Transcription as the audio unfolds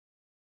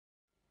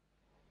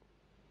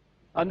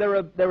And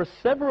there are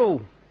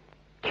several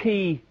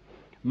key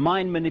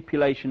mind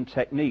manipulation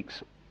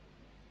techniques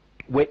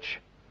which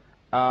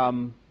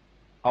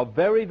are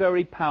very,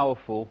 very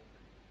powerful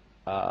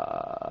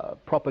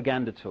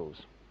propaganda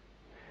tools.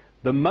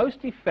 The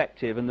most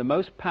effective and the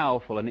most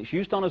powerful, and it's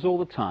used on us all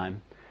the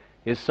time,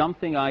 is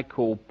something I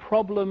call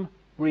problem,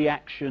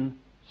 reaction,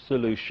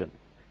 solution.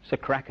 It's a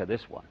cracker,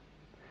 this one.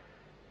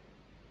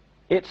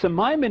 It's a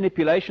mind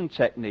manipulation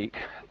technique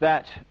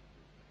that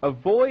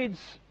avoids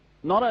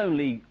not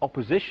only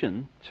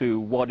opposition to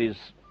what is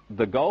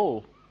the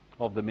goal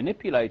of the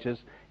manipulators,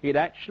 it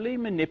actually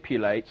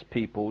manipulates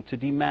people to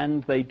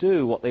demand they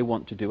do what they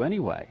want to do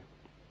anyway.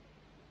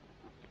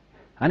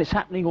 And it's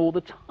happening all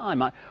the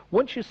time.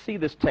 Once you see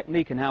this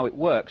technique and how it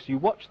works, you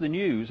watch the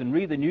news and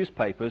read the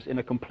newspapers in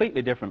a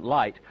completely different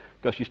light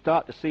because you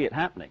start to see it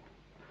happening.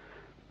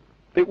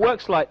 It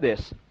works like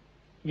this.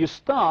 You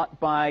start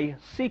by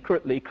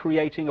secretly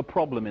creating a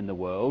problem in the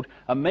world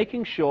and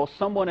making sure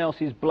someone else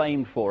is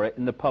blamed for it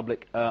in the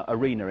public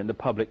arena, in the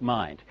public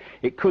mind.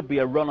 It could be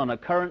a run on a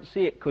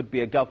currency, it could be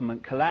a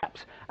government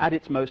collapse. At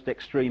its most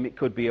extreme, it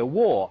could be a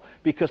war,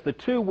 because the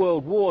two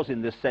world wars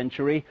in this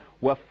century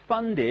were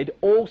funded,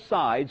 all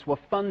sides were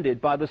funded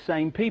by the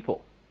same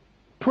people.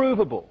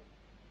 Provable.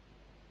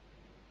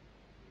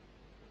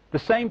 The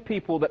same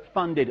people that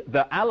funded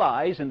the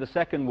Allies in the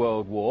Second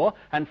World War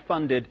and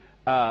funded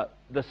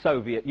the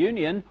Soviet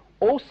Union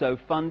also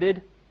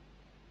funded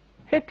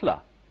Hitler.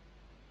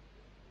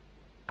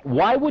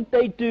 Why would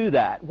they do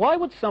that? Why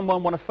would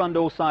someone want to fund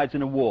all sides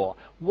in a war?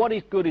 What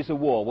is good is a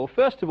war? Well,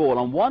 first of all,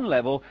 on one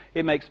level,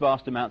 it makes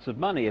vast amounts of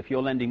money if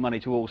you're lending money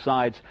to all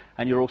sides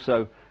and you're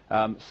also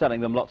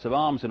selling them lots of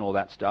arms and all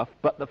that stuff.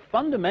 But the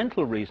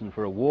fundamental reason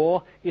for a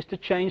war is to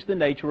change the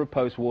nature of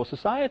post-war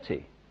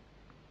society.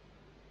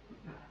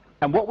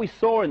 And what we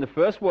saw in the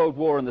First World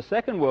War and the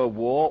Second World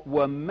War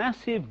were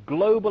massive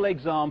global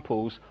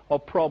examples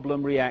of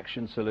problem,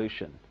 reaction,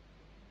 solution,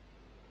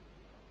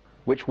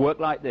 which work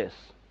like this.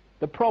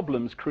 The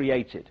problem's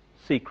created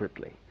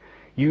secretly.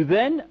 You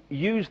then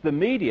use the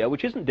media,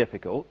 which isn't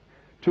difficult,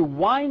 to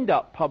wind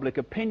up public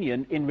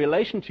opinion in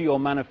relation to your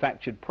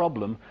manufactured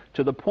problem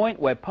to the point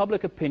where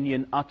public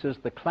opinion utters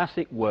the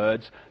classic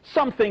words,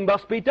 "Something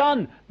must be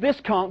done, this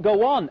can't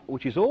go on,"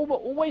 which is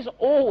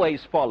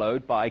always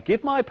followed by,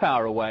 "Give my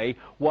power away,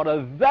 what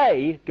are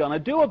they going to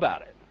do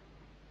about it?"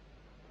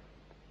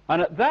 And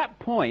at that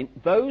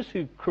point, those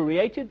who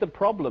created the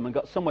problem and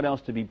got someone else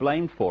to be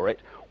blamed for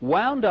it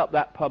wound up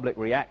that public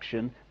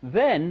reaction,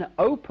 then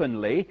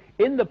openly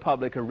in the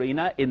public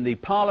arena, in the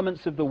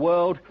parliaments of the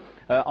world,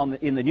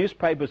 in the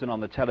newspapers and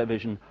on the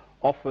television,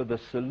 offer the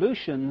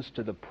solutions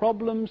to the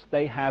problems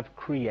they have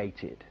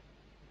created.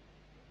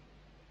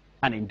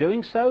 And in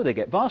doing so, they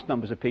get vast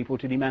numbers of people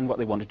to demand what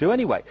they want to do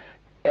anyway.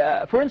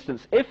 For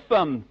instance,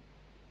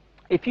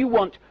 if you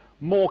want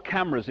more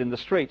cameras in the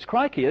streets,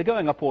 crikey, they're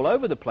going up all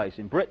over the place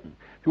in Britain.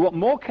 If you want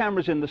more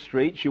cameras in the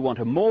streets, you want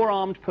a more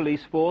armed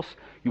police force,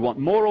 you want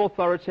more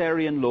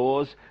authoritarian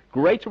laws,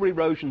 greater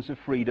erosions of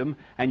freedom,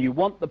 and you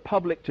want the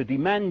public to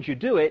demand you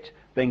do it,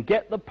 then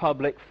get the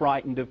public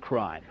frightened of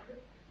crime.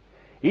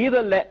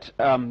 Either let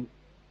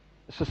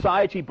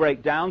society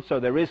break down so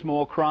there is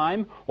more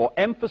crime, or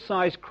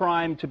emphasize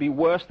crime to be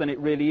worse than it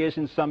really is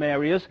in some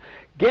areas.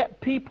 Get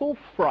people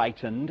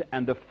frightened,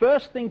 and the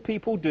first thing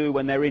people do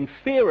when they're in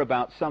fear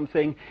about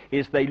something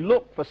is they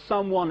look for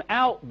someone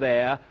out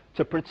there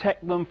to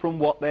protect them from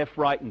what they're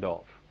frightened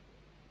of.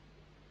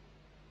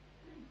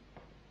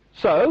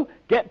 So,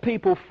 get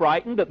people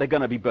frightened that they're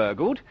going to be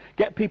burgled,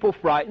 get people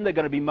frightened they're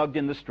going to be mugged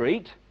in the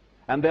street,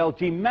 and they'll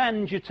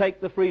demand you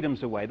take the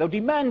freedoms away. They'll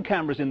demand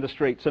cameras in the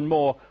streets and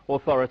more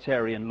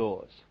authoritarian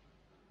laws.